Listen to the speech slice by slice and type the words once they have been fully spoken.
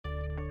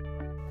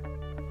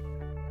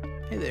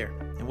Hey there,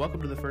 and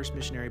welcome to the First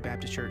Missionary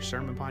Baptist Church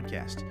Sermon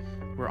Podcast.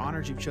 We're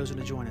honored you've chosen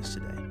to join us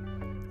today.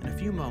 In a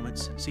few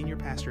moments, Senior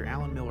Pastor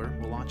Alan Miller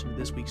will launch into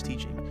this week's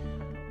teaching.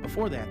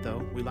 Before that, though,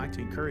 we'd like to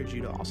encourage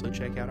you to also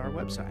check out our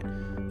website,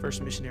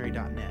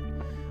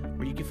 firstmissionary.net,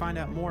 where you can find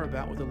out more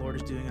about what the Lord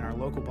is doing in our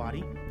local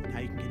body and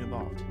how you can get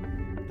involved.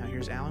 Now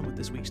here's Alan with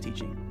this week's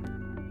teaching.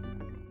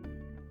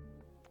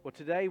 Well,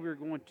 today we're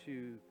going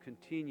to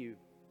continue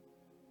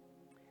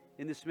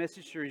in this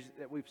message series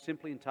that we've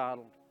simply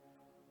entitled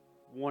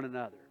One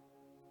Another.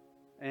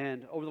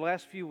 And over the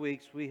last few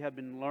weeks, we have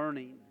been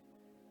learning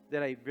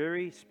that a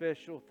very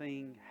special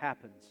thing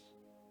happens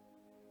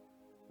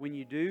when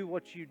you do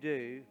what you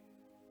do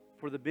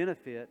for the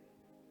benefit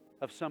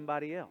of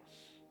somebody else.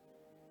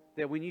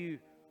 That when you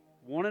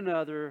one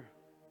another,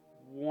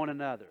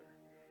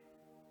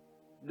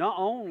 not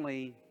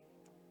only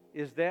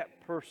is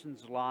that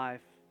person's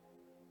life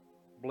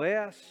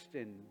blessed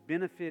and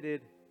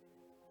benefited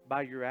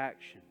by your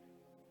action,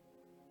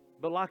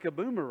 but like a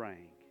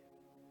boomerang,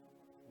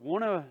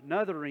 one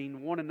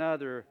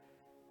another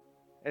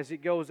as it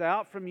goes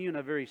out from you in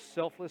a very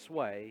selfless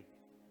way,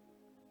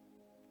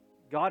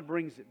 God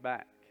brings it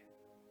back.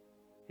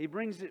 He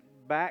brings it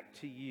back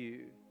to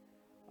you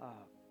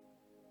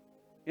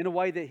in a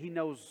way that He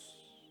knows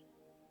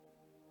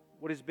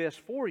what is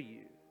best for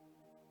you.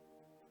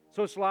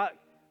 So it's like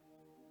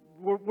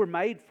we're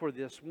made for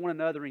this one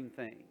anothering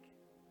thing.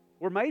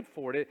 We're made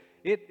for it.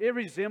 It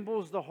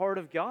resembles the heart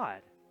of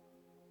God.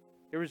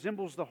 It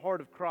resembles the heart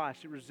of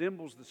Christ. It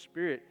resembles the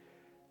Spirit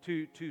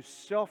to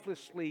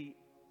selflessly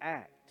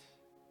act.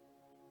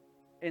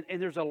 And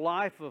there's a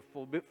life of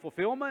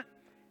fulfillment,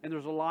 and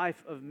there's a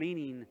life of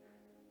meaning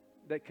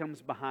that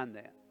comes behind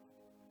that.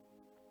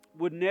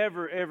 Would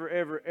never, ever,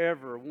 ever,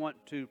 ever want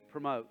to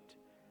promote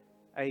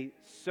a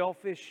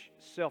selfish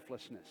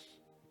selflessness.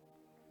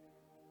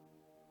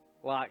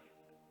 Like,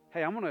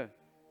 hey, I'm going to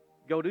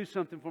go do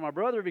something for my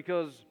brother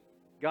because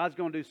God's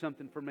going to do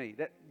something for me.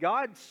 That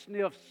God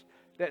sniffs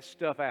that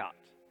stuff out,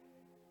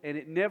 and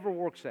it never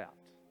works out.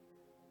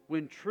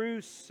 When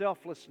true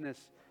selflessness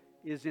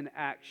is in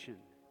action,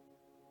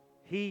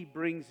 He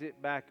brings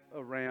it back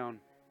around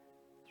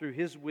through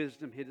His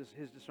wisdom, His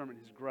discernment,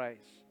 His grace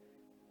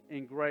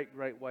in great,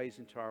 great ways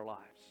into our lives.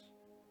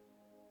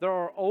 There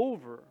are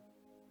over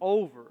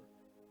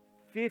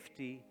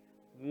 50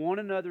 one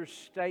another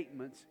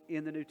statements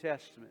in the New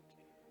Testament.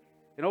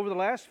 And over the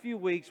last few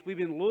weeks, we've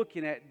been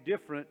looking at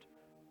different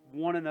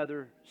one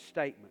another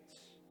statements.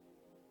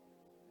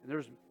 And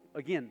there's,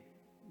 again,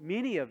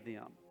 many of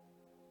them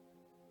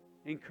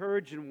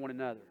encouraging one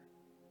another,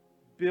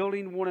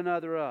 building one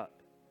another up,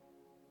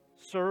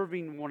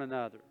 serving one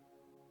another.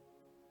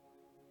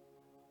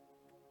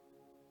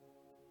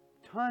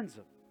 Tons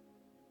of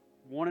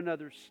one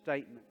another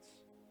statements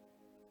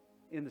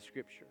in the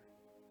Scripture.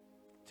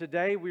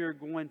 Today we are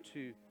going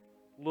to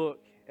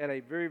look at a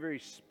very, very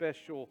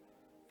special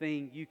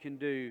thing you can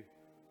do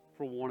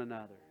for one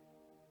another.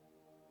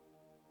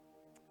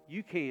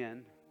 You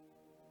can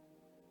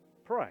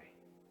pray.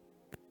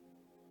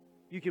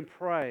 You can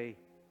pray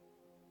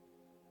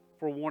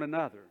for one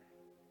another.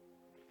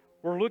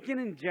 We're looking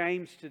in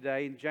James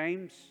today, in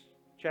James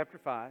chapter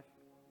 5.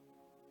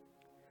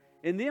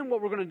 And then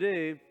what we're going to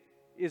do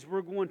is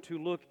we're going to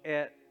look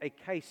at a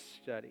case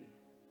study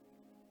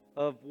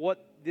of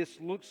what this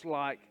looks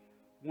like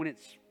when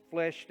it's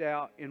fleshed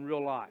out in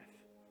real life.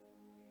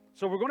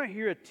 So we're going to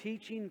hear a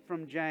teaching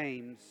from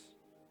James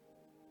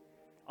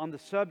on the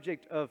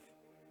subject of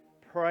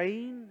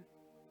praying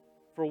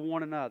for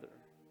one another.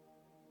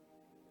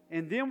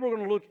 And then we're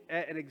going to look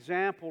at an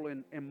example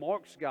in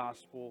Mark's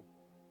gospel,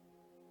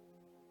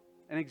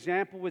 an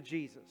example with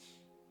Jesus,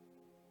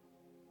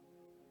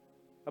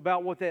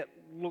 about what that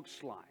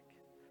looks like.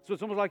 So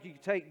it's almost like you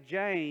could take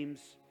James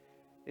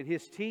and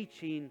his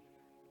teaching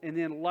and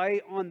then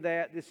lay on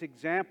that this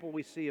example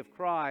we see of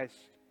Christ.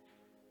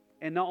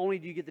 And not only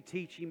do you get the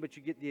teaching, but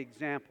you get the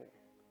example.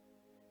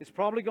 It's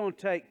probably going to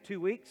take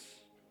 2 weeks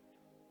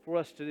for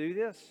us to do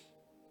this.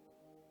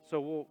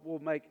 So we'll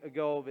make a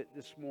go of it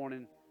this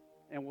morning,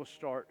 and we'll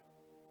start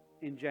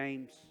in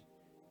James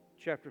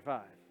chapter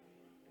 5.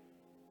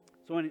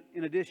 So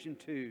in addition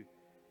to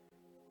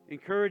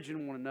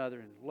encouraging one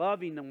another and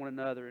loving one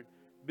another and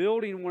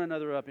building one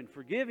another up and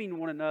forgiving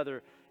one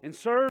another and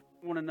serving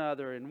one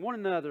another and one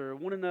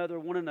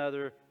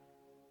another,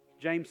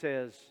 James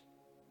says,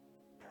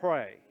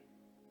 pray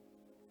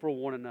for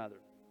one another.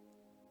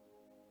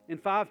 In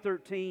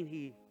 5:13,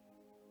 he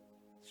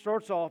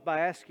starts off by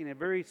asking a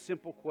very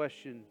simple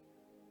question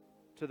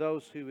to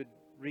those who would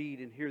read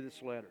and hear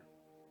this letter.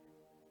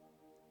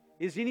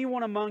 Is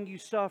anyone among you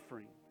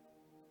suffering?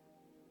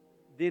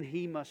 Then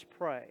he must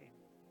pray.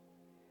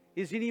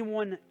 Is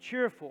anyone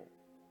cheerful?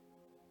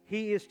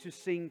 He is to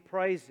sing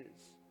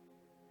praises.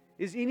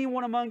 Is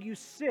anyone among you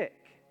sick?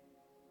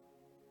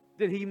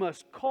 Then he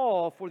must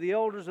call for the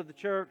elders of the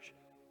church,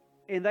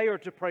 and they are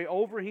to pray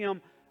over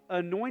him,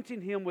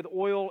 anointing him with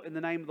oil in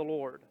the name of the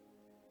Lord.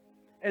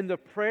 And the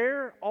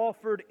prayer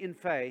offered in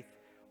faith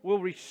will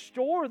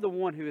restore the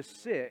one who is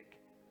sick,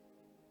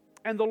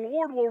 And the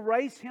Lord will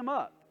raise him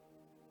up.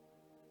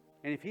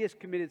 And if he has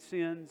committed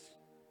sins,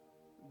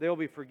 they'll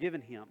be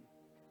forgiven him.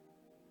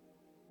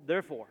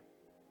 Therefore,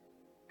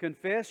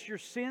 confess your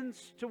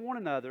sins to one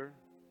another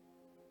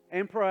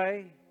and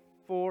pray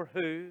for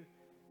who?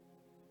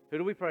 Who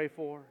do we pray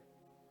for?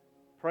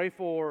 Pray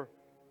for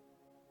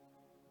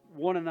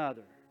one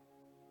another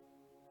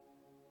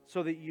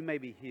so that you may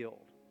be healed.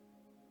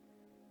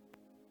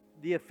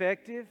 The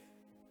effective,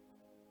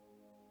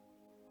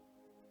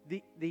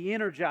 the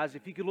energized,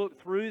 if you could look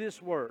through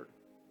this word,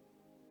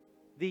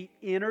 the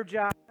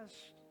energized,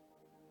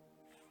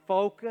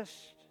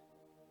 focused,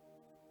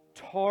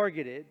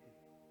 targeted,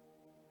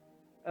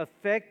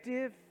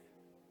 effective,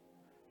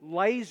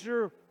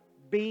 laser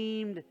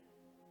beamed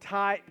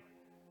type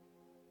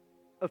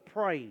of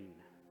praying.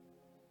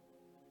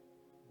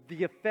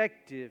 The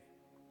effective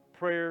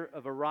prayer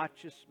of a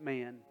righteous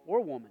man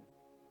or woman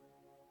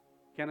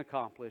can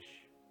accomplish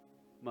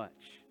much.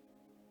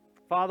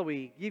 Father,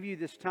 we give you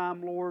this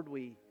time, Lord.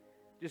 We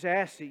just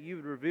ask that you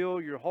would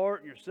reveal your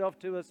heart and yourself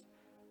to us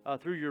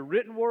through your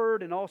written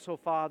word, and also,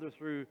 Father,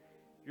 through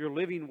your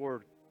living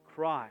word,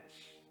 Christ,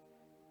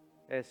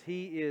 as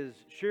he is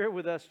shared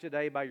with us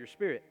today by your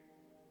Spirit.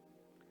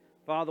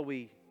 Father,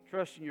 we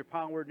trust in your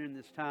power during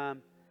this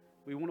time.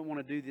 We wouldn't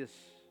want to do this,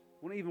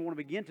 wouldn't even want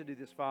to begin to do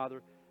this,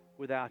 Father,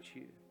 without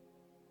you.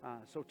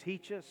 So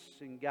teach us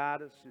and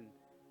guide us, and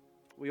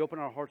we open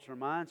our hearts and our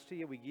minds to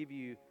you. We give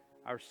you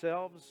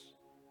ourselves,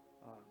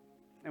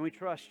 and we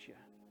trust you.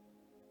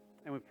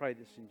 And we pray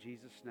this in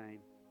Jesus' name.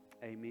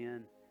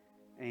 Amen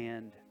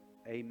and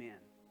amen.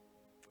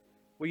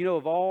 Well, you know,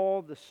 of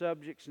all the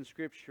subjects in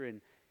Scripture,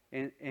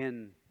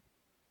 and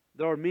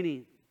there are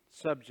many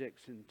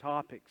subjects and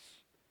topics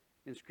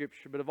in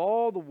Scripture, but of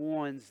all the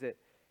ones that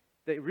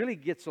really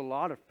gets a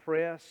lot of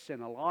press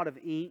and a lot of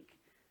ink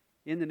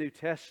in the New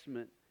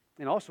Testament,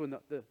 and also in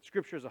the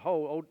Scripture as a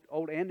whole,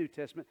 Old and New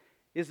Testament,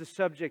 is the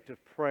subject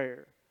of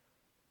prayer.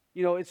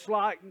 You know, it's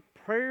like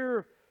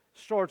prayer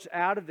starts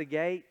out of the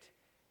gate,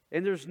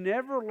 and there's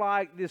never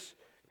like this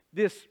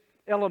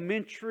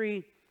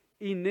elementary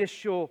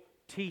initial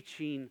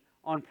teaching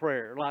on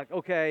prayer. Like,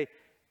 okay,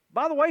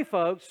 by the way,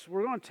 folks,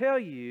 we're going to tell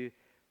you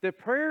that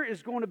prayer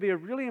is going to be a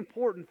really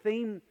important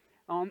theme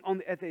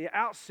at the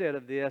outset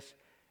of this,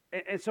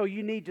 and so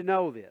you need to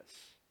know this.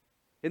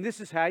 And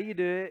this is how you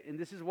do it, and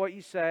this is what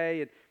you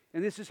say,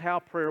 and this is how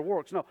prayer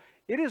works. No,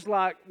 it is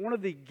like one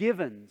of the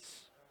givens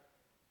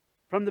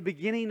from the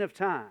beginning of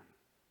time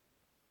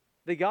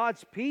that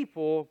God's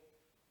people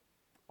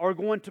are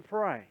going to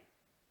pray.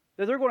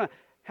 That they're going to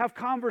have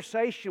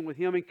conversation with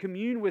Him and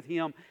commune with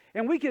Him.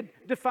 And we could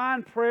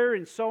define prayer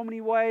in so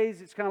many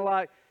ways. It's kind of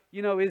like,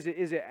 you know, is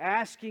it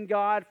asking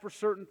God for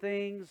certain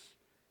things?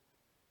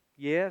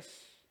 Yes.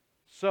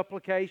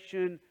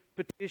 Supplication,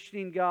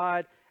 petitioning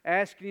God,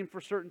 asking Him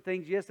for certain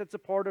things. Yes, that's a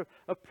part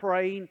of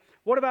praying.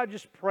 What about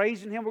just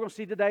praising Him? We're going to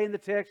see today in the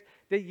text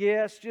that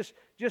yes,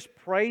 just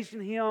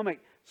praising Him,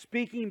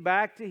 speaking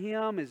back to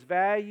Him, His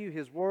value,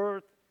 His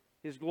worth,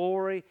 His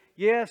glory.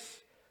 Yes,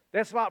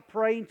 that's like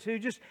praying too.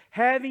 Just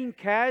having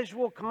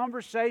casual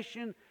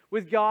conversation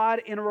with God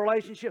in a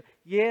relationship.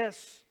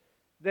 Yes,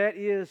 that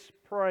is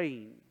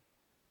praying.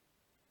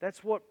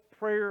 That's what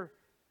prayer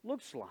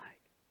looks like.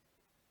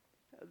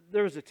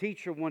 There was a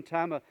teacher one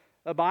time,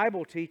 a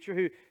Bible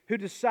teacher, who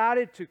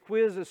decided to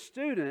quiz a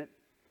student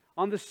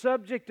on the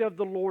subject of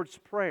the Lord's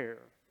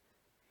Prayer.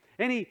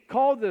 And he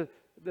called the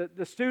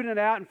student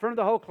out in front of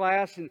the whole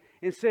class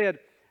and said,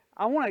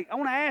 I want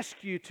to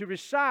ask you to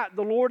recite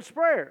the Lord's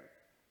Prayer.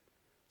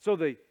 So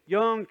the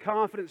young,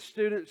 confident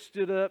student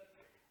stood up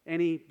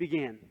and he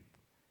began.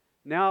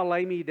 Now I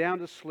lay me down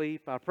to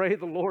sleep. I pray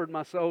the Lord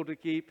my soul to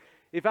keep.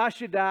 If I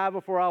should die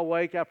before I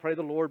wake, I pray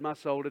the Lord my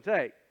soul to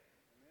take.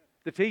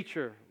 The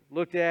teacher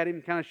looked at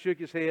him, kind of shook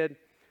his head,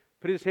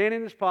 put his hand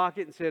in his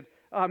pocket and said,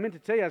 oh, I meant to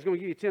tell you I was going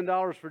to give you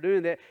 $10 for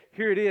doing that.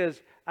 Here it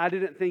is. I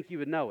didn't think you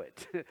would know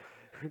it.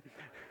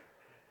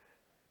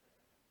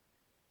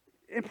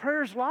 And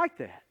prayer's like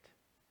that.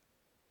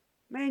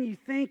 Man, you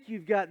think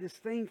you've got this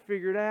thing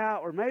figured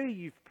out, or maybe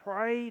you've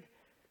prayed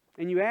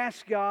and you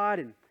asked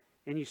God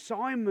and you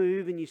saw Him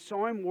move and you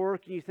saw Him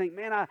work and you think,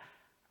 man,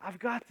 I've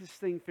got this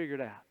thing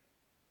figured out.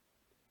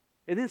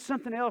 And then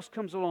something else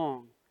comes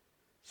along.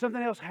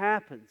 Something else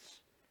happens.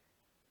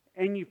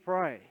 And you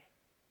pray.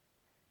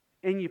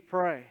 And you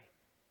pray.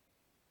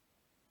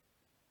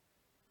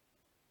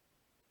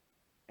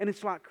 And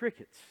it's like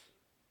crickets.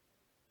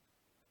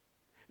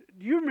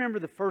 Do you remember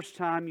the first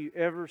time you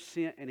ever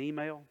sent an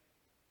email?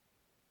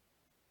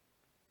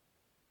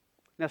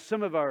 Now,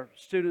 some of our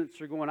students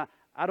are going,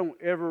 I don't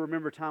ever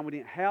remember a time we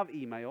didn't have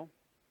email.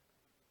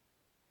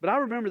 But I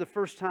remember the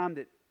first time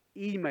that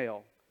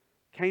email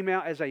came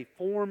out as a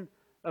form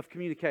of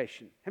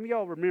communication. How many of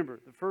y'all remember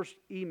the first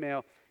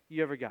email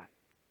you ever got?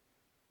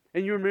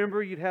 And you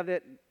remember you'd have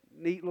that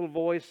neat little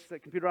voice,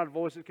 that computerized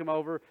voice would come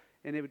over,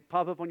 and it would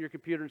pop up on your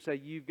computer and say,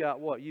 you've got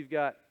what? You've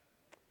got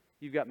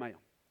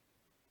mail.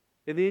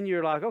 And then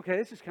you're like, okay,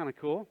 this is kind of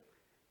cool.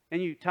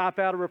 And you type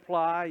out a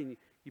reply, and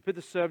you put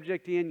the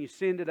subject in, you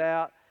send it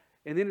out,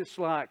 and then it's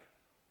like,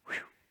 whew,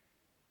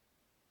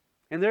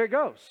 And there it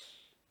goes.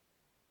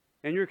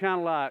 And you're kind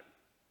of like,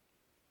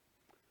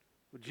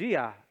 well, gee,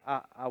 I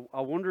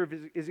wonder if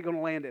is it going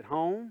to land at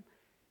home?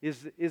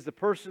 Is the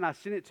person I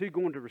sent it to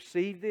going to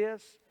receive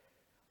this?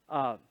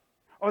 Are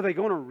they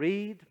going to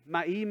read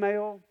my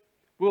email?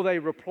 Will they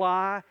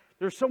reply?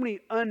 There's so many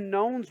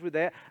unknowns with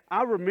that.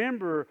 I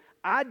remember,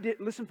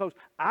 listen folks,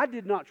 I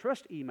did not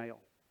trust email.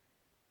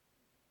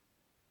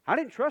 I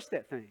didn't trust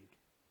that thing.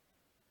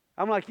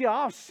 I'm like, yeah,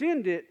 I'll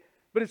send it,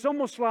 but it's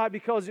almost like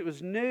because it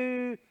was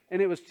new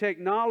and it was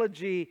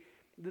technology,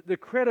 the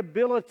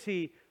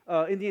credibility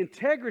and the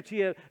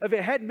integrity of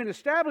it hadn't been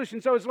established.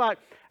 And so it's like,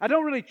 I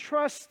don't really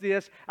trust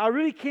this. I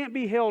really can't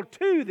be held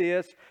to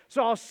this.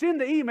 So I'll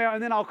send the email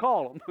and then I'll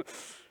call them.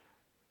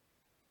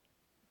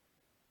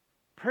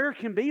 Prayer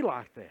can be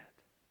like that.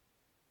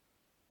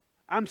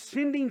 I'm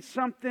sending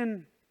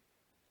something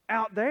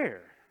out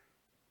there.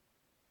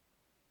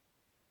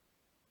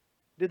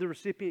 Did the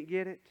recipient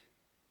get it?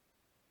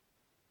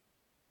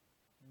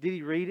 Did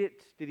he read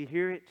it? Did he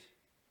hear it?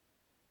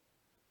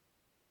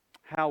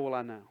 How will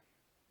I know?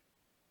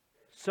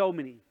 So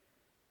many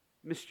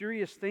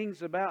mysterious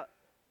things about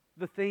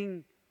the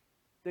thing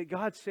that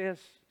God says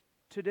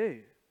to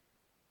do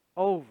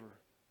over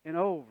and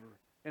over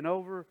and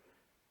over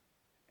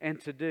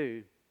and to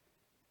do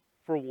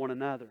for one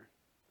another.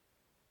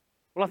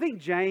 Well, I think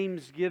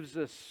James gives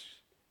us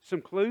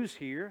some clues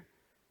here.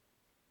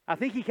 I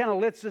think he kind of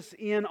lets us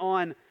in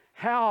on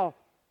how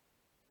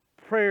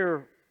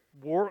prayer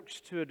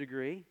works to a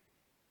degree.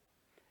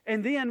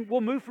 And then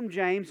we'll move from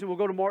James and we'll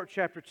go to Mark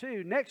chapter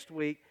 2 next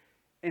week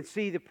and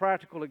see the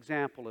practical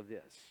example of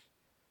this.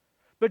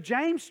 But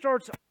James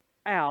starts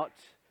out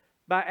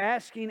by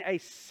asking a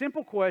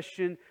simple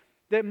question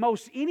that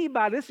most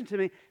anybody, listen to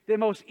me, that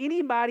most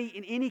anybody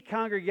in any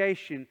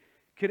congregation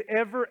could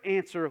ever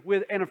answer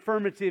with an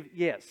affirmative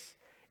yes.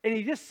 And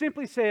he just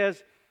simply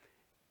says,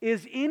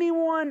 is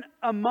anyone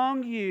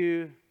among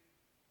you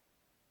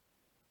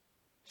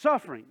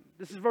suffering?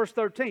 This is verse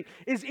 13.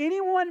 Is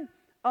anyone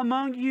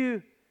among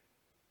you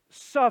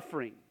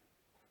suffering?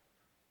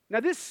 Now,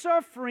 this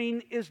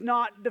suffering is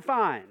not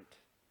defined.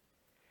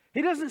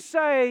 He doesn't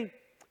say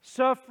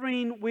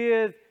suffering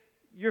with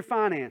your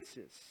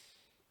finances.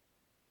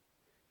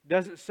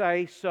 Doesn't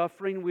say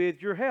suffering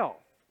with your health.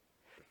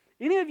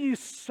 Any of you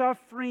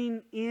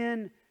suffering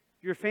in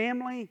your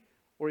family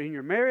or in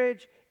your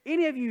marriage?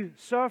 Any of you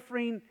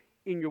suffering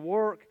in your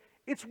work?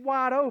 It's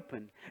wide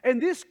open.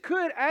 And this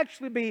could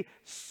actually be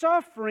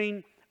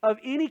suffering of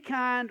any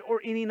kind or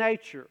any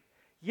nature.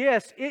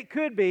 Yes, it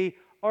could be,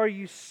 are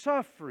you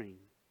suffering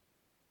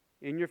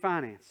in your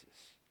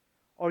finances?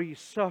 Are you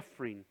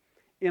suffering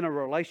in a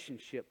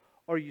relationship?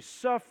 Are you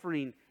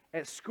suffering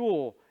at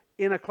school,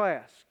 in a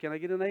class? Can I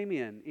get an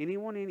amen?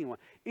 Anyone? Anyone?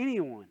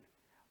 Anyone?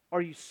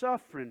 Are you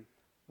suffering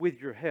with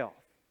your health?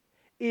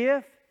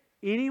 If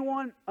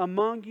anyone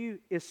among you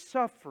is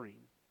suffering,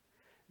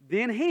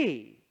 then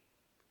he,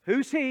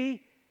 who's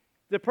he?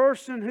 The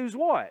person who's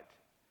what?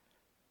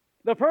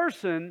 The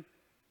person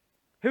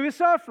who is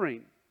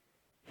suffering.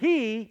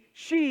 He,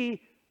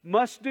 she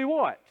must do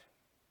what?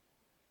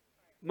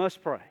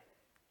 Must pray.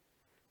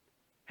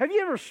 Have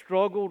you ever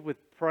struggled with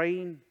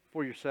praying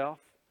for yourself?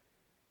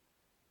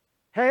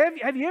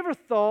 Have you ever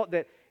thought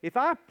that if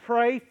I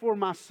pray for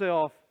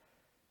myself,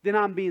 then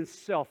I'm being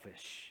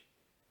selfish?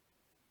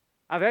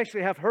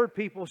 I've heard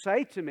people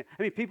say to me,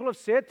 people have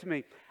said to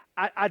me,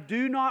 I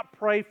do not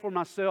pray for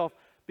myself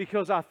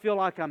because I feel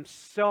like I'm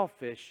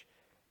selfish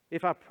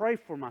if I pray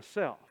for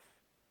myself.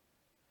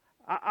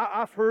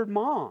 I've heard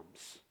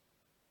moms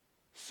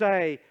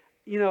say,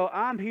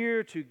 I'm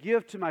here to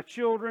give to my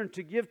children,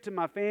 to give to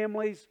my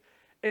families,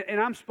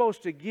 and I'm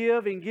supposed to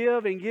give and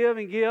give and give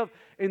and give.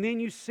 And then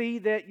you see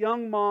that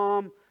young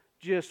mom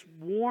just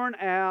worn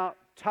out,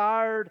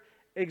 tired,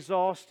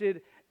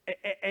 exhausted,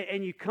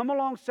 and you come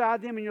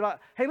alongside them and you're like,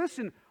 hey,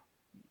 listen,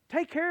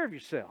 take care of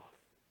yourself.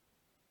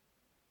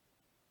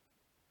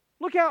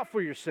 Look out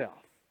for yourself.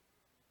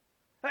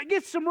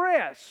 Get some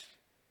rest.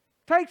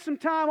 Take some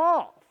time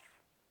off.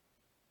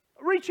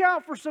 Reach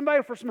out for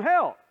somebody for some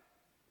help.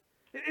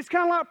 It's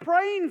kind of like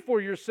praying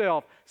for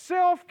yourself.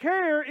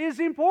 Self-care is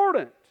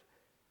important.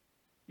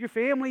 Your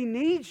family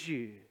needs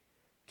you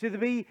to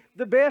be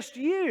the best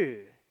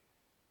you.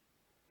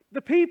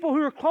 The people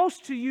who are close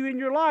to you in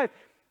your life,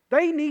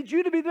 they need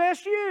you to be the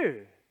best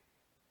you.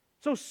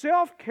 So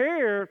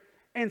self-care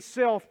and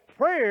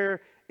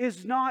self-prayer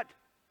is not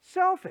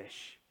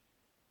selfish.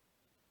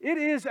 It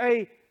is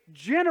a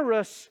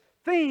generous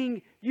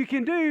thing you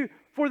can do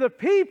for the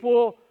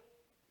people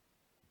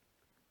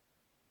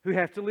who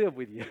have to live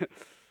with you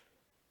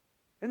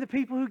and the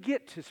people who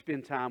get to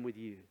spend time with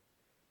you.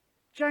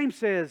 James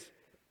says,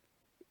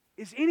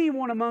 is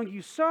anyone among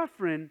you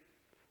suffering?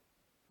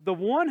 The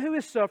one who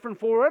is suffering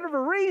for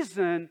whatever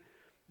reason,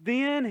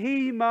 then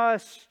he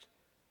must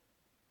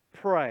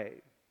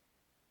pray.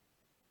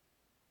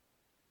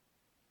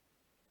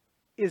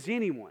 Is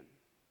anyone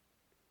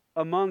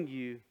among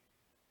you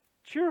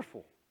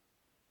cheerful?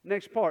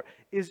 Next part.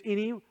 Is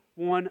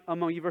anyone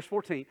among you, verse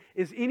 14,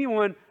 is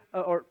anyone,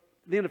 or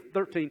the end of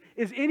 13,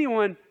 is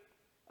anyone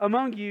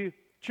among you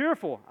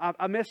cheerful?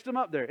 I messed them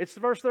up there. It's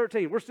verse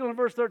 13. We're still in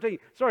verse 13.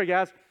 Sorry,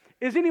 guys.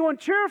 Is anyone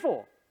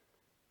cheerful?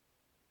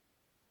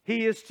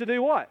 He is to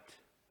do what?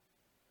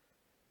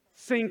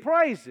 Sing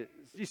praises.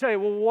 You say,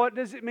 well, what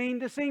does it mean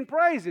to sing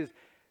praises?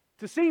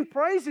 To sing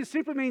praises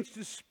simply means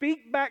to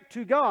speak back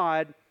to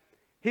God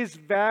His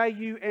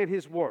value and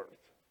His worth.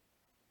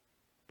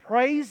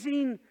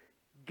 Praising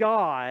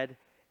God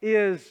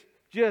is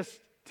just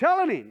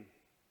telling Him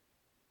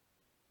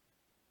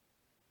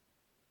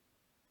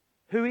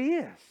who He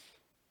is.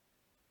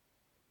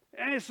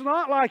 And it's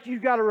not like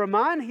you've got to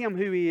remind Him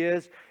who He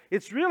is.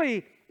 It's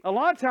really, a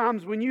lot of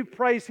times when you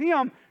praise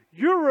Him,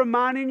 you're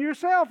reminding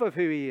yourself of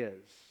who He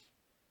is.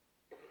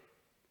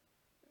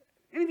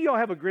 Any of y'all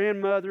have a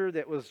grandmother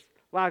that was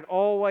like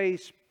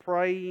always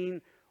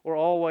praying or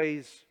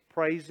always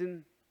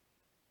praising?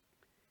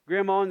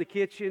 Grandma in the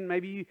kitchen,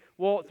 maybe you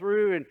walked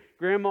through and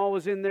Grandma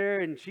was in there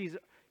and she's,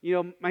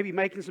 maybe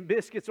making some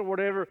biscuits or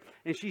whatever,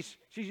 and she's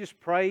just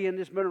praying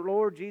this minute,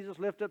 Lord Jesus,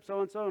 lift up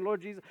so-and-so, and Lord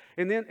Jesus.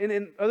 And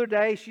then other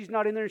days she's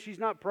not in there and she's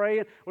not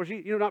praying, or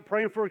she's not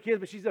praying for her kids,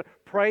 but she's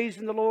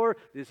praising the Lord.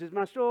 This is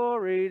my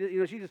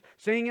story. She's just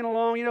singing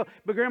along,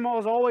 But Grandma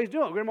was always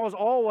doing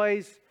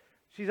it.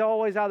 She's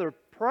always either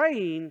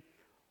praying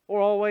or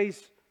always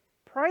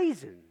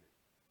praising.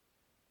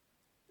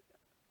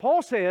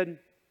 Paul said,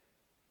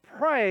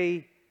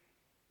 pray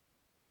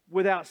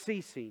without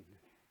ceasing.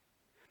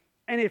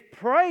 And if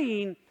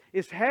praying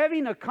is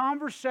having a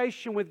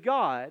conversation with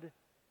God,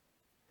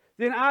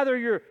 then either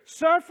you're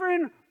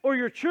suffering or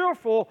you're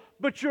cheerful,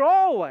 but you're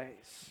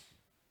always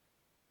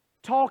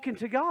talking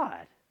to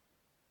God.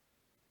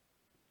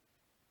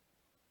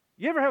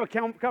 You ever have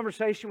a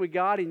conversation with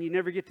God and you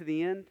never get to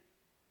the end?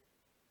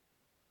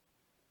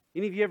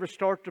 Any of you ever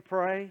start to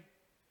pray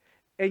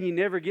and you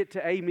never get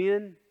to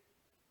amen?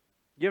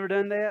 You ever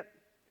done that?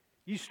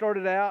 You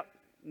started out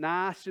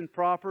nice and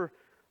proper.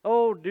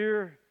 Oh,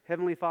 dear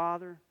Heavenly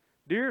Father,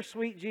 dear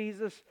sweet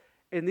Jesus,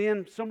 and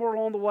then somewhere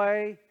along the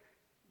way,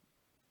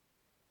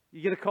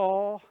 you get a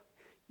call,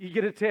 you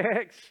get a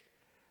text,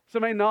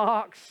 somebody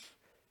knocks,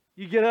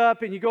 you get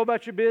up and you go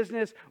about your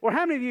business. Or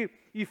how many of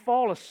you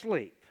fall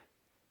asleep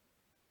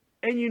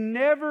and you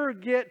never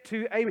get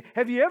to amen?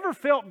 Have you ever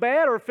felt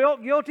bad or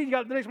felt guilty? You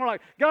got the next morning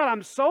like, God,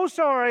 I'm so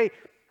sorry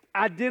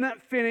I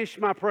didn't finish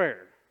my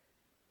prayer.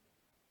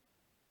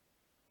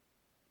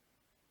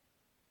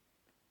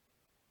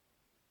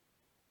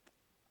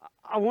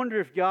 I wonder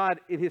if God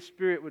in His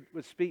Spirit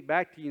would speak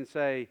back to you and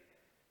say,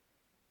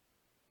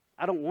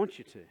 I don't want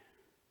you to.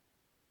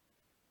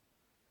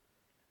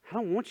 I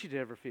don't want you to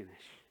ever finish.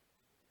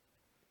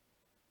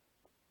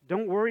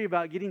 Don't worry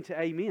about getting to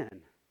amen.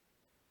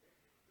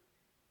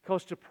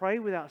 Because to pray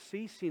without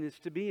ceasing is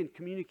to be in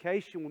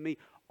communication with me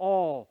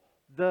all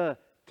the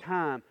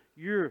time.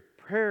 Your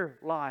prayer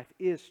life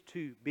is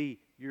to be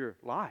your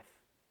life.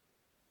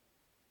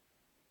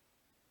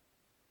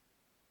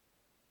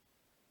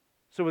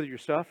 So whether you're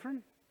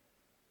suffering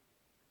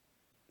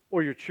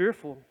or you're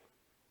cheerful,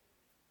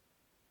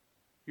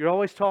 you're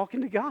always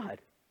talking to God.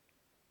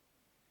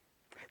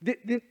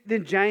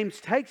 Then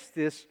James takes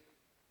this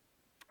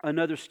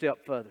another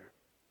step further.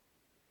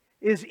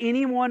 Is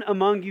anyone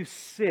among you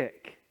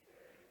sick?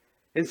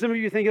 And some of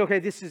you think, okay,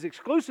 this is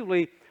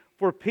exclusively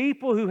for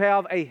people who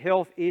have a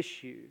health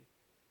issue.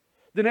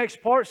 The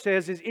next part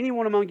says, is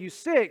anyone among you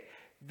sick?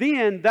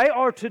 Then they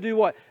are to do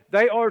what?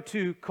 They are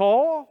to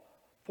call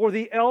for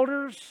the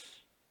elders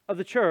of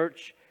the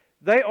church.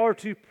 They are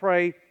to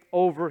pray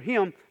over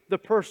him, the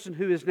person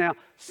who is now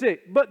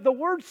sick. But the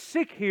word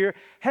sick here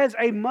has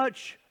a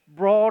much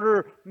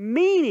broader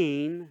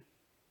meaning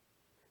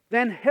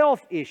than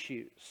health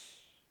issues.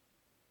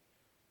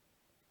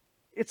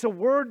 It's a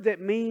word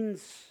that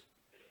means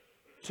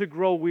to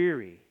grow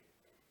weary,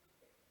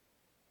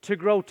 to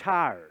grow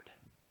tired.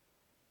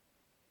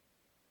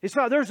 It's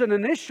like there's an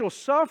initial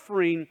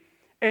suffering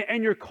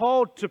and you're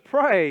called to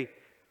pray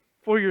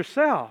for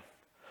yourself.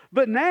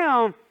 But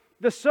now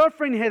the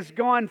suffering has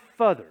gone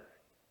further.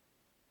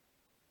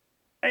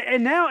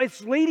 And now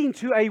it's leading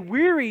to a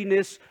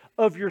weariness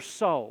of your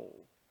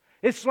soul.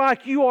 It's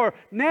like you are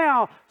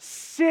now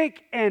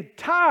sick and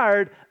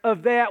tired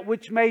of that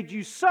which made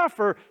you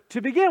suffer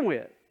to begin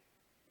with.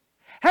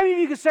 How many of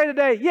you can say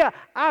today, yeah,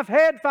 I've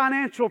had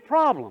financial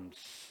problems,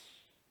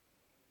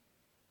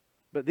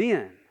 but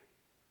then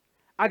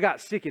I got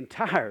sick and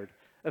tired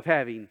of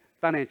having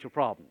financial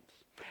problems?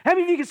 How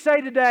many of you can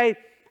say today,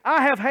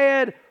 I have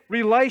had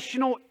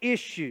relational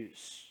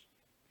issues,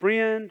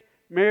 friend,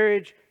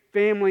 marriage,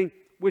 family,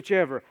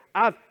 whichever.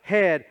 I've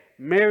had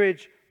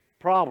marriage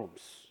problems.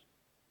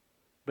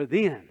 But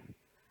then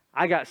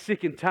I got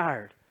sick and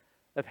tired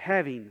of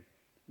having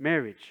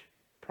marriage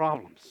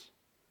problems.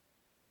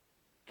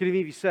 Can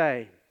any of you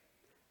say,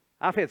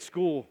 I've had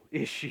school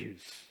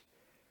issues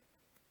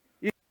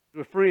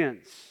with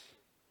friends?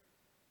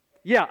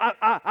 Yeah,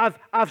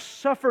 I've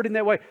suffered in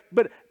that way,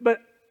 but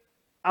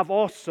I've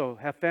also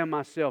have found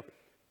myself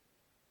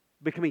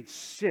becoming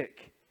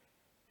sick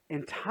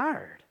and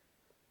tired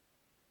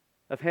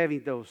of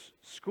having those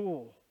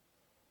school,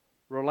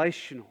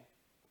 relational,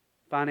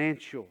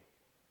 financial,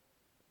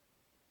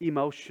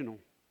 emotional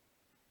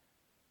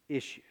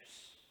issues.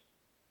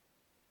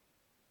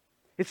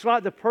 It's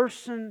like the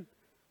person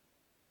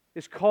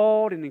is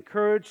called and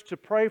encouraged to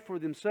pray for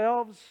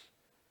themselves,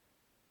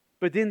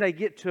 but then they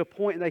get to a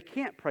point and they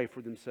can't pray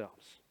for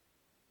themselves.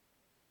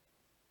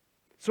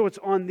 So it's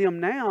on them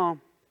now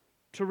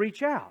to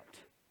reach out.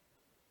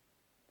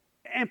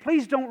 And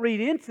please don't read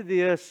into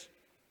this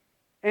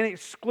an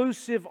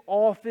exclusive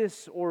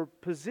office or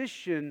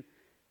position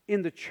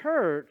in the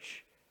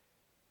church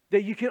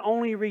that you can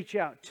only reach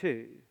out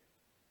to,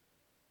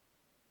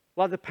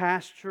 like the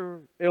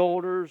pastor,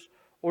 elders,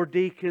 or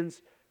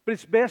deacons. But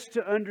it's best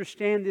to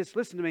understand this,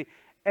 listen to me,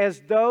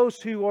 as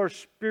those who are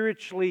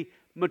spiritually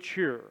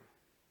mature.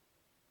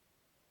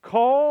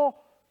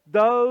 Call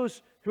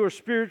those who are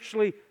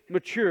spiritually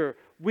mature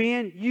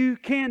when you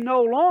can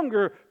no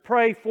longer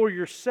pray for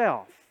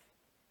yourself.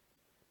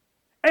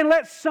 And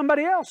let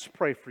somebody else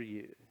pray for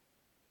you.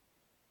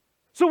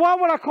 So why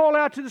would I call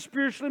out to the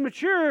spiritually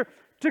mature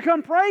to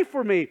come pray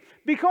for me?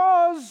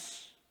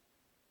 Because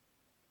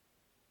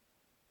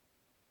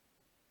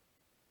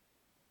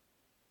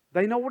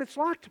they know what it's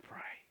like to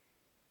pray.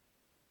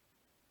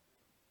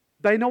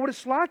 They know what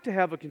it's like to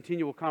have a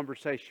continual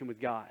conversation with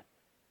God.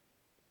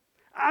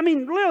 I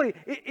mean, really,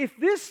 if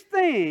this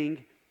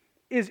thing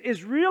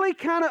is really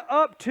kind of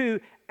up to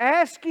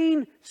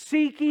asking,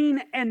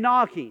 seeking, and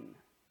knocking,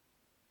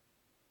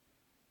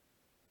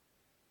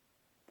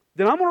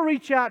 then I'm going to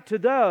reach out to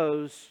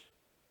those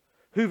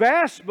who've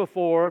asked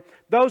before,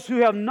 those who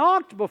have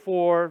knocked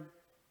before,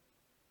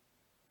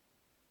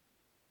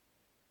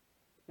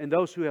 and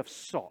those who have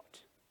sought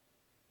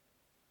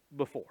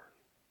before.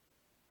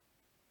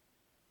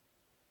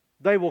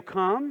 They will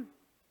come,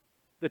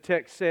 the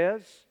text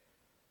says.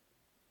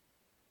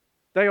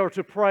 They are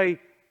to pray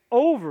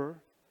over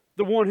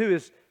the one who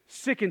is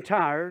sick and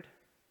tired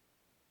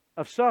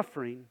of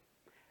suffering.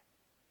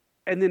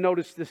 And then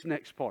notice this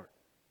next part.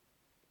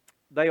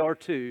 They are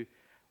to,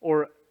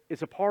 or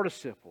it's a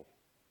participle,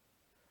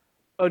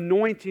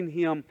 anointing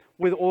him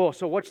with oil.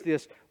 So watch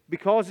this.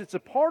 Because it's a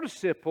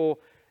participle,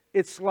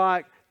 it's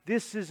like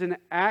this is an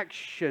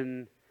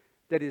action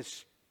that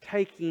is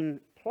taking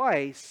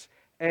place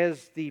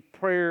as the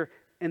prayer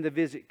and the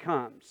visit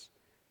comes.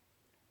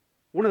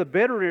 One of the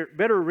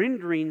better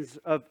renderings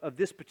of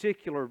this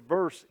particular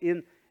verse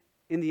in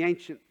the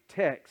ancient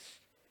text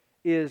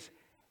is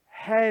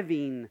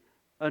having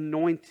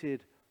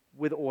anointed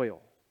with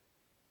oil.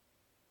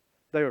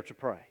 They are to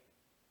pray.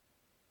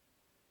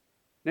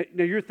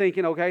 Now you're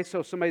thinking, okay,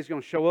 so somebody's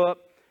going to show up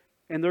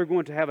and they're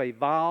going to have a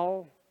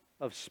vial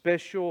of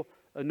special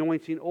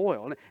anointing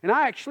oil. And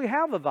I actually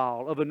have a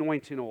vial of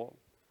anointing oil.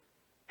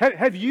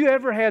 Have you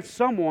ever had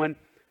someone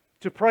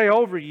to pray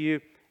over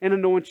you and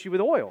anoint you with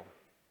oil?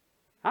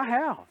 I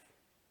have.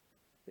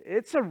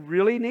 It's a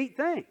really neat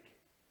thing.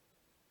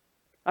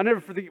 I'll never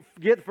forget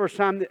the first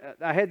time that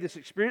I had this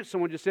experience.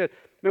 Someone just said,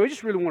 man, we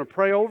just really want to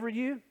pray over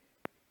you.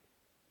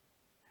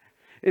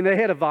 And they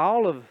had a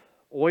vial of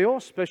oil,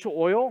 special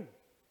oil.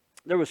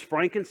 There was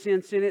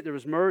frankincense in it. There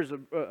was myrrh,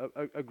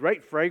 a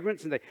great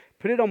fragrance. And they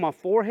put it on my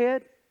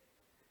forehead.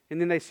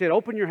 And then they said,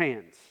 open your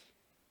hands.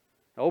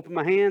 I opened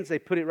my hands. They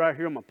put it right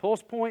here on my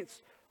pulse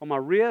points, on my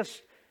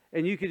wrist.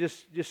 And you could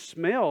just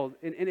smell.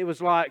 And it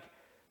was like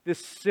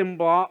this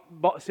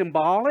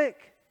symbolic,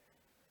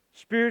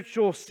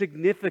 spiritual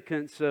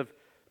significance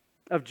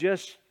of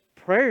just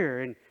prayer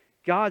and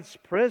God's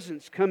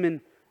presence coming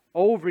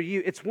over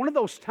you. It's one of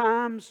those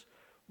times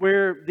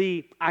where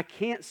the I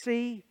can't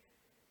see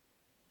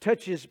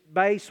touches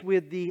base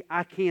with the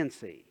I can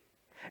see.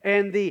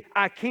 And the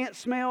I can't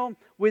smell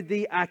with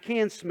the I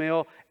can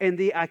smell. And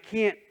the I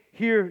can't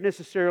hear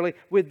necessarily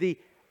with the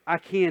I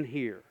can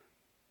hear.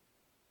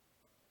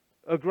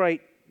 A great,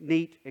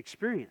 neat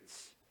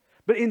experience.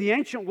 But in the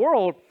ancient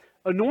world,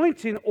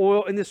 anointing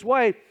oil in this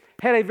way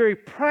had a very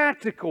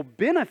practical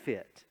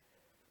benefit.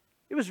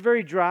 It was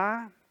very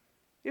dry.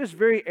 It was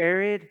very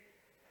arid.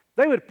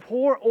 They would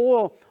pour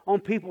oil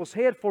on people's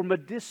head for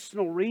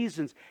medicinal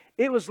reasons.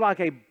 It was like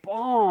a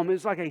balm. It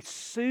was like a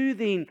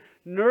soothing,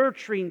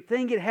 nurturing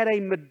thing. It had a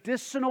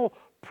medicinal,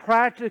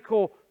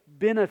 practical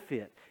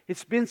benefit.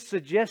 It's been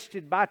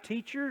suggested by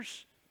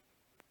teachers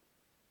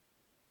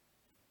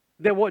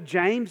that what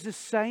James is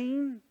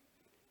saying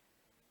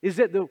is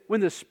that when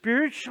the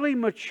spiritually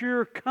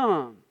mature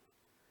come,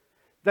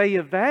 they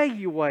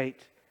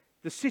evaluate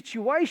the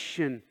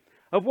situation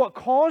of what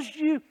caused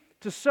you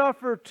to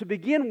suffer to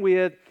begin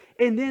with,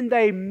 and then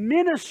they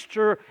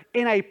minister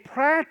in a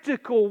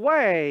practical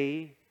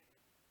way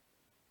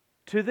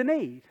to the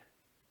need.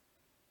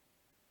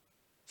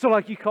 So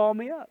like you call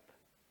me up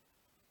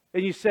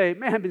and you say,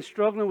 man, I've been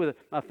struggling with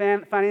my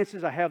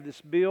finances. I have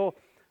this bill.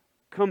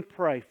 Come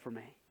pray for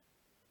me.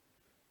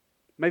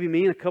 Maybe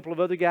me and a couple of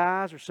other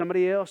guys or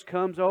somebody else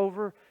comes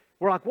over.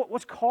 We're like,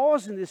 what's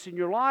causing this in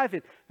your life?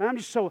 And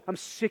I'm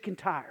sick and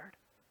tired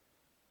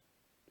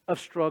of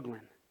struggling.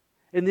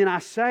 And then I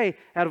say,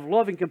 out of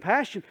love and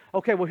compassion,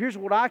 okay, well, here's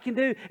what I can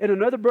do. And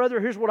another brother,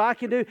 here's what I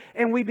can do.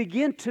 And we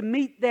begin to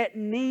meet that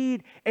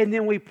need, and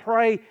then we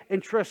pray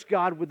and trust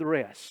God with the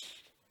rest.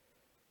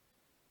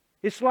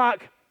 It's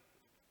like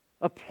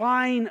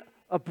applying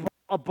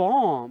a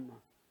balm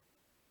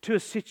to a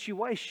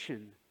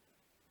situation,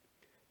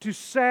 to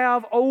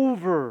salve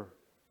over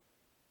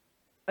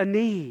a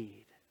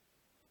need,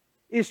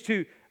 is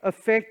to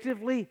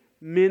effectively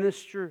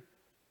minister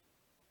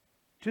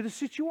to the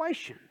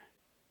situation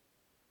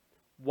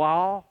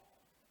while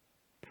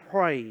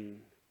praying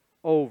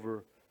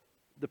over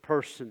the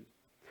person.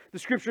 The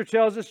Scripture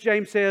tells us,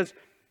 James says,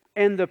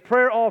 and the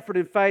prayer offered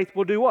in faith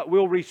will do what?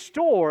 Will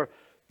restore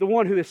the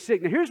one who is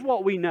sick. Now here's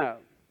what we know.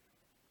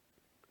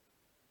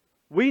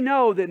 We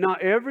know that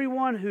not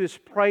everyone who is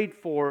prayed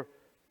for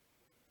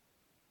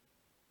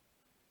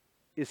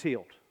is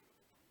healed.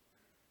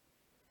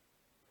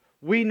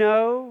 We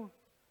know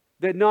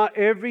that not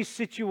every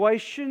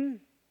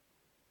situation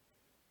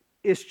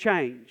is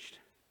changed.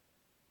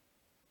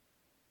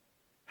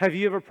 Have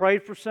you ever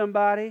prayed for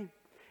somebody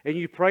and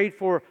you prayed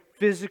for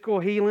physical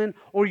healing,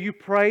 or you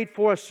prayed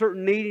for a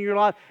certain need in your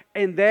life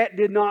and that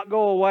did not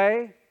go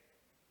away?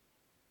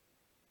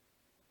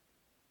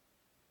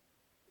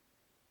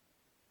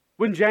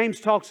 When James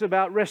talks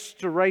about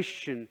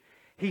restoration,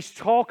 he's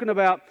talking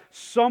about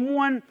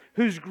someone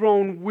who's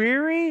grown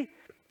weary,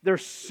 they're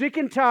sick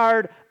and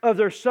tired of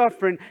their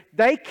suffering,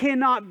 they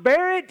cannot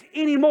bear it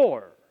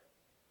anymore.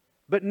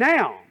 But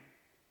now,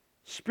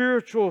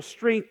 spiritual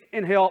strength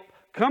and help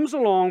comes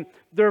along,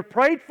 they're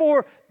prayed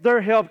for, they're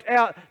helped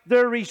out,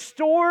 they're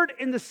restored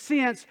in the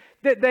sense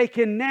that they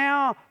can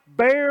now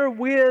bear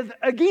with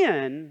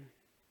again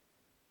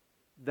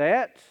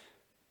that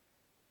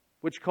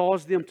which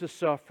caused them to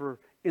suffer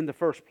in the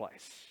first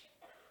place.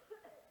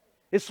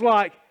 It's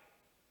like,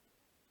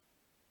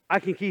 I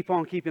can keep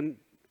on keeping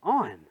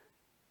on.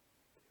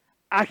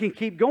 I can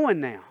keep going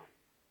now.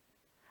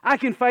 I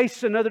can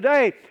face another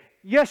day.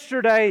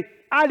 Yesterday,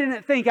 I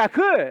didn't think I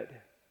could.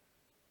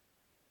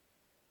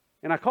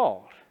 And I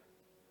called.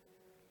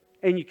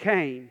 And you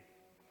came.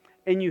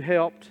 And you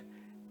helped.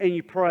 And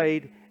you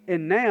prayed.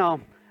 And now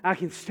I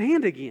can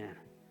stand again.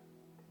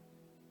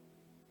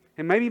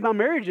 And maybe my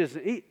marriage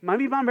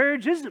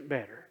isn't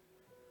better.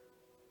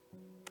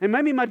 And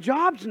maybe my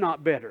job's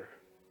not better.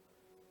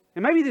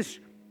 And maybe this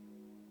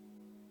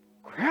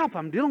crap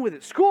I'm dealing with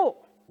at school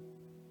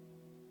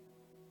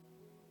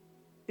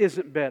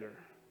isn't better.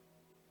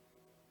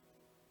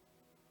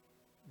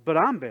 But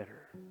I'm better.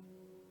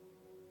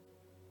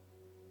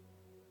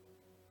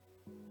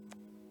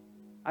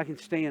 I can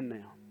stand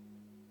now.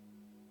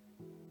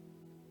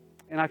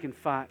 And I can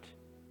fight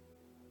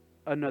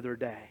another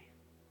day.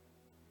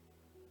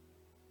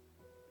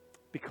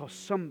 Because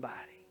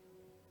somebody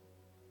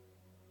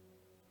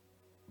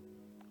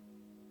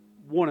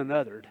one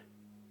anothered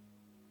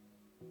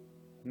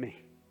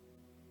me.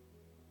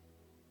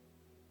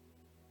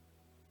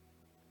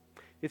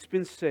 It's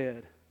been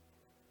said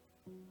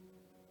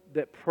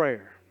that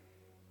prayer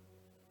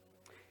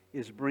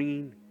is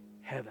bringing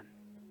heaven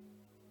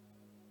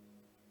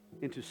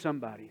into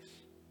somebody's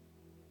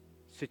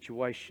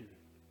situation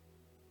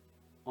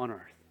on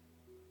earth.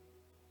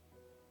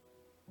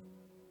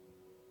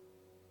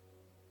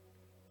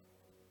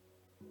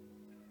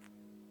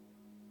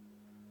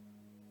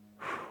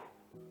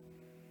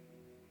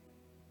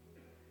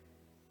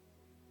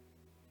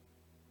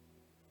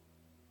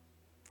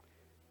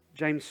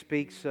 James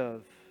speaks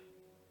of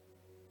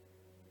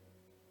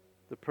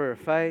the prayer of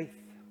faith.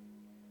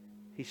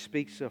 He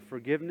speaks of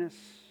forgiveness.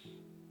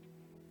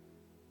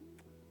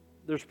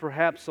 There's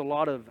perhaps a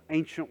lot of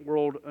ancient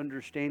world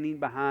understanding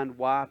behind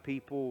why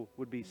people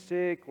would be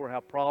sick or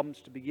have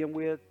problems to begin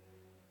with.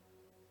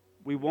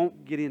 We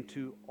won't get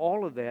into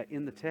all of that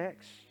in the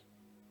text.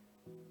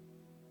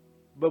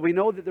 But we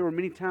know that there were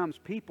many times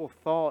people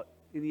thought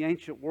in the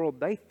ancient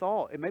world, they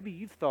thought, and maybe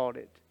you've thought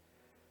it,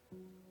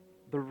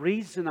 the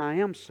reason I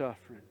am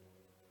suffering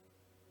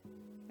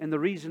and the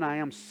reason I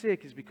am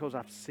sick is because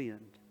I've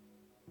sinned.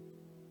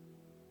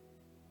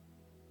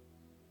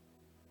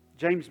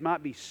 James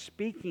might be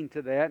speaking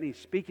to that, and he's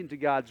speaking to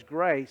God's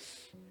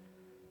grace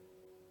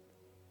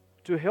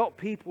to help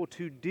people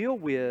to deal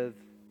with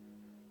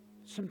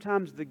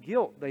sometimes the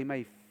guilt they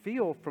may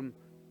feel from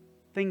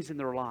things in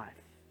their life.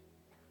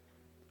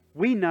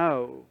 We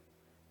know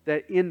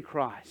that in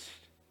Christ,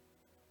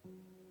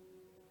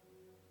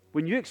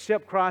 when you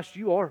accept Christ,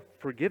 you are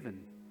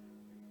forgiven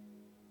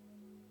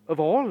of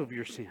all of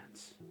your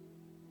sins.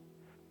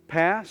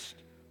 Past,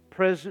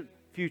 present,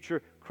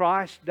 future.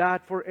 Christ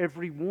died for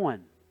every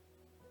one.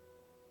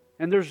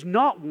 And there's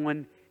not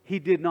one He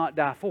did not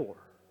die for.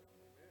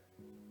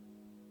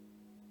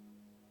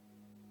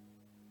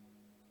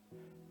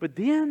 But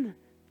then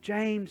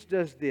James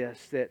does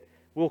this that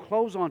we'll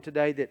close on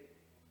today that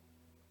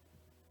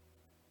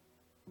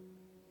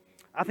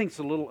I think it's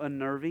a little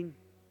unnerving.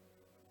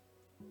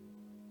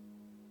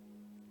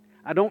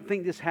 I don't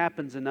think this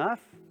happens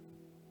enough.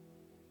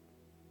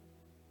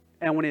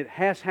 And when it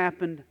has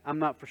happened, I'm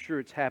not for sure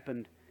it's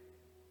happened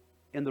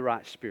in the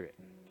right spirit.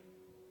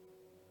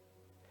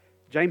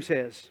 James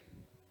says,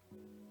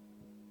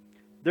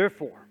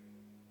 therefore,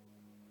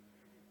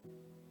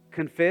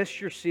 confess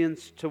your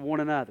sins to one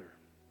another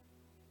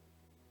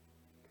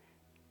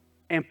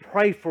and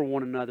pray for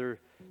one another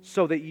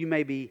so that you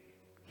may be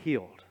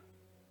healed.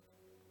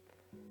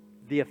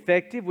 The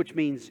effective, which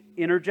means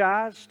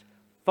energized,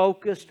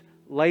 focused,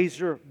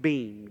 laser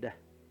beamed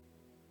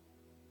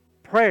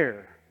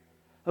prayer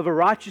of a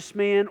righteous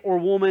man or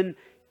woman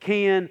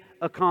can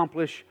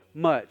accomplish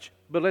much.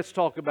 But let's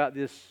talk about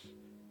this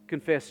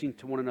confessing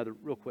to one another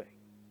real quick.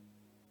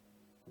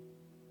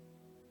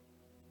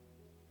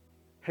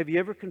 Have you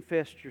ever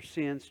confessed your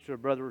sins to a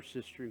brother or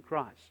sister in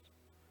Christ?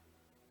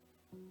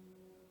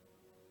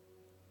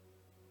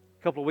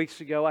 A couple of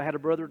weeks ago, I had a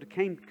brother that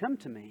come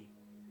to me.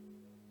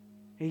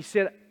 And he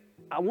said,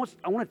 I want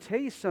to tell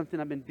you something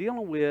I've been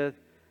dealing with.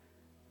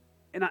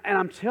 And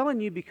I'm telling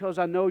you because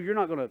I know you're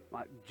not going to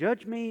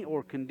judge me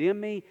or condemn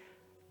me.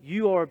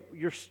 You're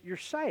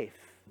safe.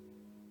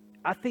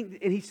 And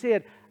he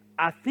said,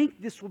 I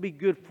think this will be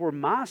good for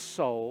my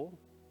soul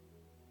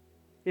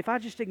if I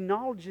just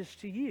acknowledge this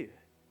to you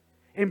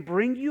and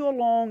bring you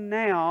along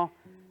now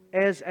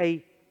as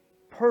a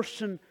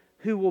person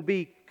who will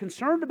be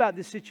concerned about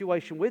this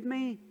situation with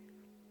me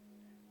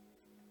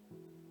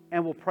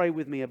and will pray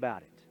with me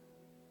about it.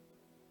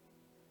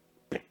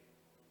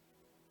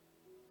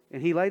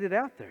 And he laid it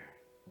out there.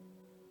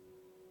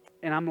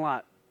 And I'm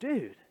like,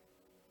 dude,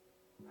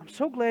 I'm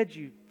so glad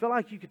you felt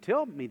like you could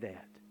tell me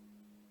that.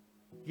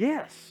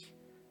 Yes,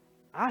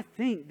 I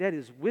think that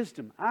is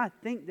wisdom. I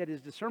think that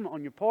is discernment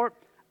on your part.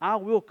 I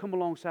will come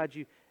alongside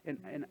you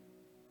and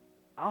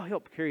I'll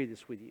help carry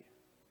this with you.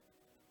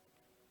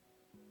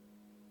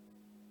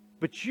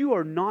 But you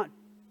are not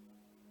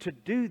to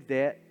do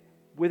that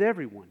with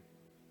everyone.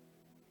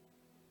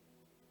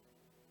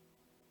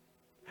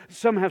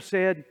 Some have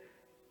said,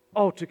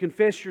 to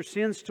confess your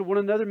sins to one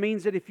another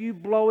means that if you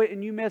blow it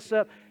and you mess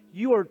up,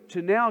 you are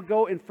to now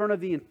go in front of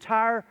the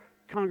entire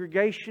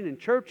congregation and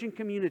church and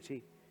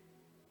community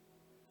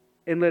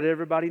and let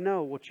everybody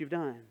know what you've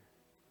done.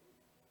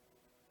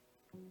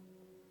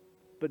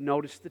 But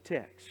notice the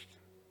text.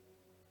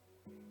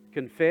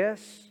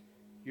 Confess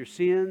your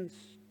sins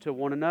to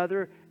one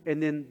another,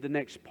 and then the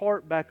next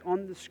part back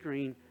on the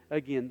screen,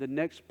 again, the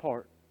next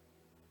part,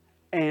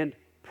 and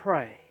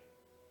pray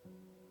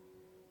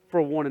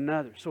for one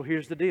another. So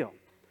here's the deal.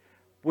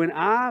 When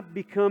I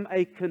become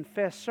a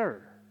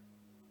confessor,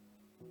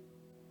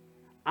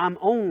 I'm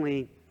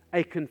only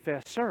a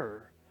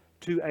confessor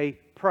to a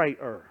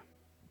prayer.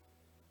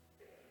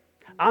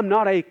 I'm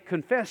not a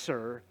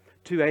confessor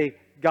to a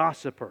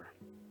gossiper.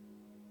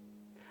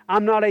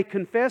 I'm not a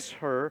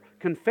confessor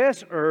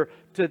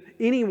to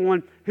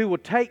anyone who will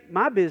take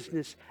my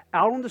business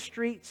out on the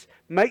streets,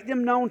 make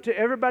them known to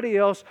everybody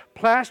else,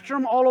 plaster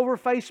them all over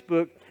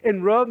Facebook,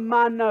 and rub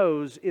my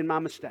nose in my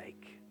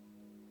mistake.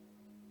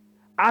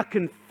 I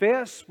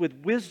confess with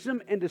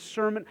wisdom and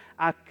discernment.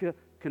 I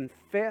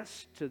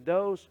confess to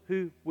those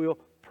who will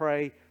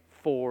pray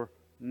for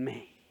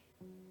me.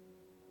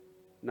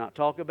 Not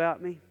talk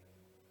about me,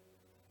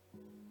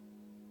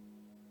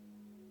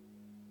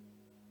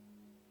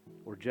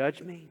 or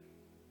judge me,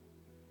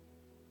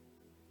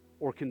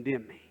 or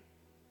condemn me,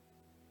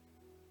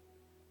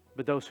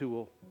 but those who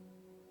will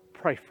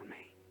pray for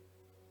me.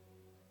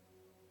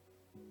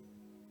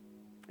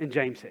 And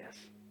James says,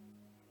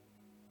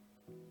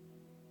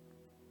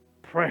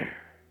 prayer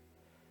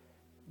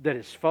that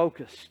is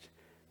focused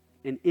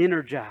and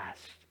energized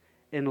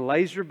and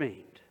laser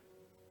beamed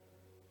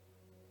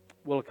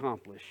will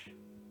accomplish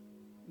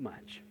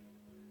much.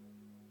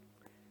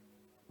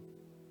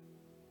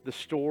 The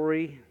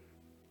story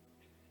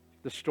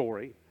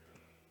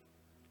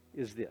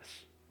is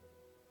this.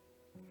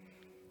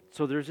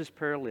 So there's this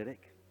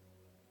paralytic,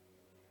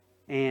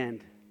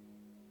 and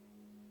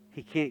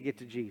he can't get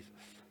to Jesus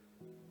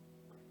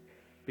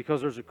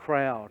because there's a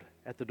crowd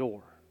at the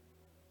door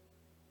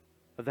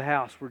of the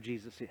house where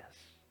Jesus is.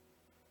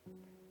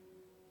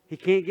 He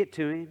can't get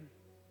to Him.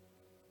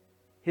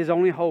 His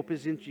only hope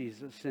is in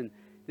Jesus. And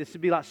this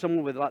would be like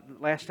someone with the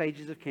last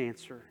stages of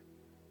cancer.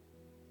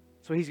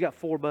 So he's got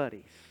 4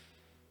 buddies.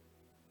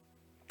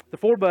 The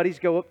 4 buddies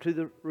go up to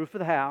the roof of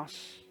the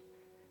house,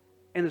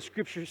 and the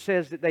Scripture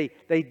says that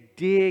they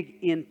dig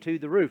into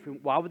the roof. And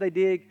why would they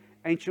dig?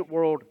 Ancient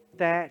world,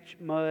 thatch,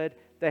 mud.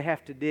 They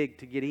have to dig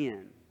to get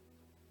in.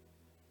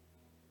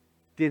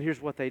 Then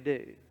here's what they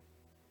do.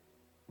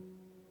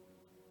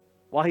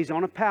 While he's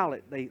on a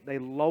pallet, they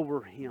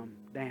lower him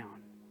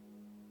down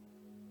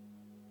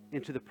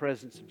into the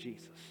presence of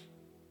Jesus.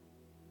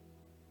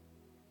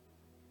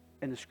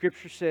 And the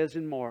Scripture says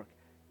in Mark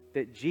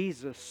that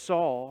Jesus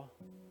saw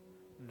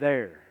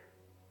their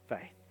faith.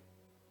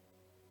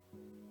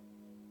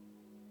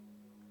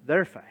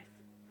 Their faith.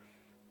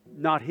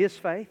 Not his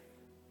faith.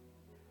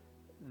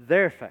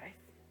 Their faith.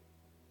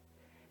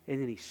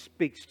 And then he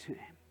speaks to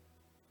him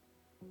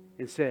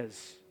and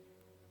says,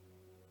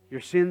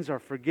 your sins are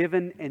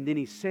forgiven. And then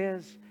he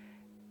says,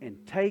 and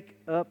take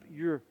up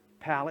your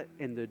pallet.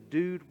 And the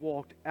dude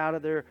walked out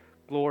of there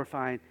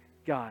glorifying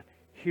God.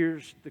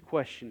 Here's the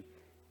question.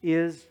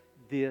 Is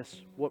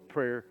this what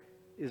prayer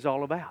is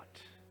all about.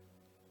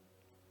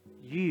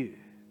 You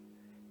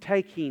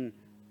taking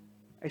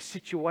a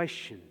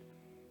situation,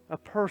 a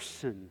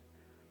person,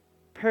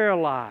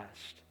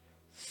 paralyzed,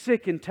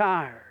 sick and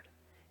tired,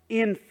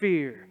 in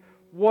fear,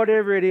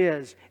 whatever it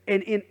is,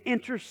 and in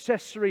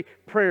intercessory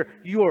prayer,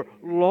 you are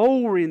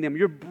lowering them.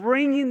 You're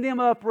bringing them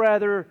up,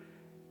 rather,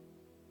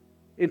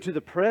 into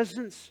the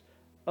presence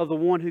of the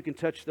one who can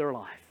touch their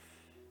life.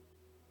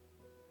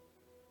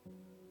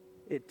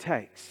 It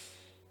takes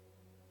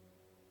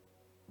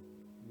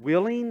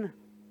willing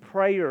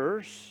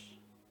prayers.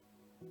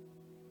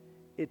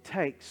 It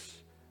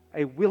takes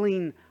a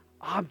willing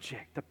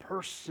object. The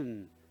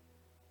person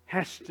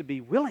has to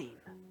be willing.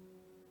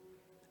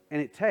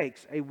 And it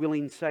takes a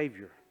willing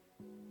Savior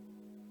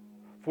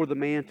for the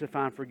man to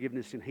find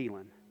forgiveness and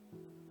healing.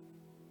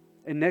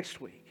 And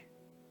next week,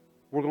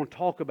 we're going to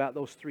talk about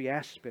those three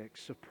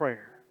aspects of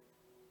prayer.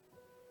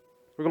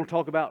 We're going to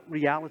talk about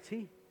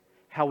reality,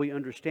 how we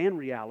understand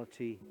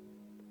reality,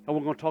 and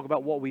we're going to talk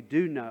about what we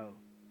do know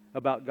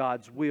about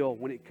God's will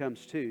when it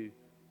comes to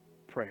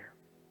prayer.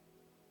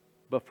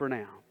 But for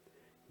now,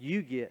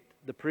 you get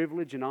the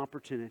privilege and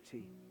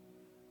opportunity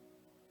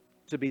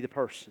to be the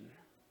person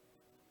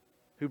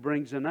who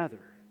brings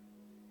another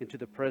into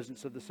the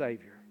presence of the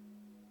Savior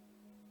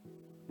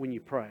when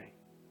you pray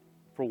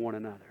for one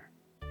another.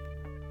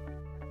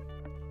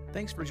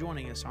 Thanks for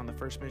joining us on the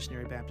First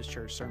Missionary Baptist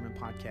Church Sermon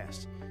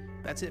Podcast.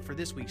 That's it for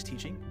this week's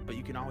teaching, but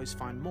you can always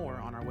find more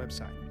on our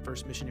website,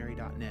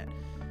 firstmissionary.net.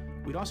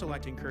 We'd also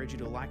like to encourage you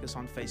to like us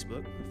on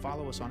Facebook,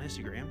 follow us on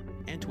Instagram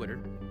and Twitter,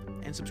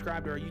 and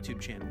subscribe to our YouTube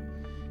channel.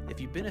 If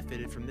you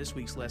benefited from this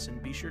week's lesson,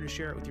 be sure to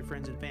share it with your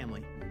friends and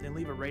family, then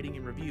leave a rating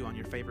and review on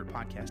your favorite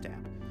podcast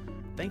app.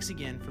 Thanks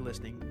again for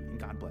listening, and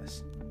God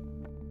bless.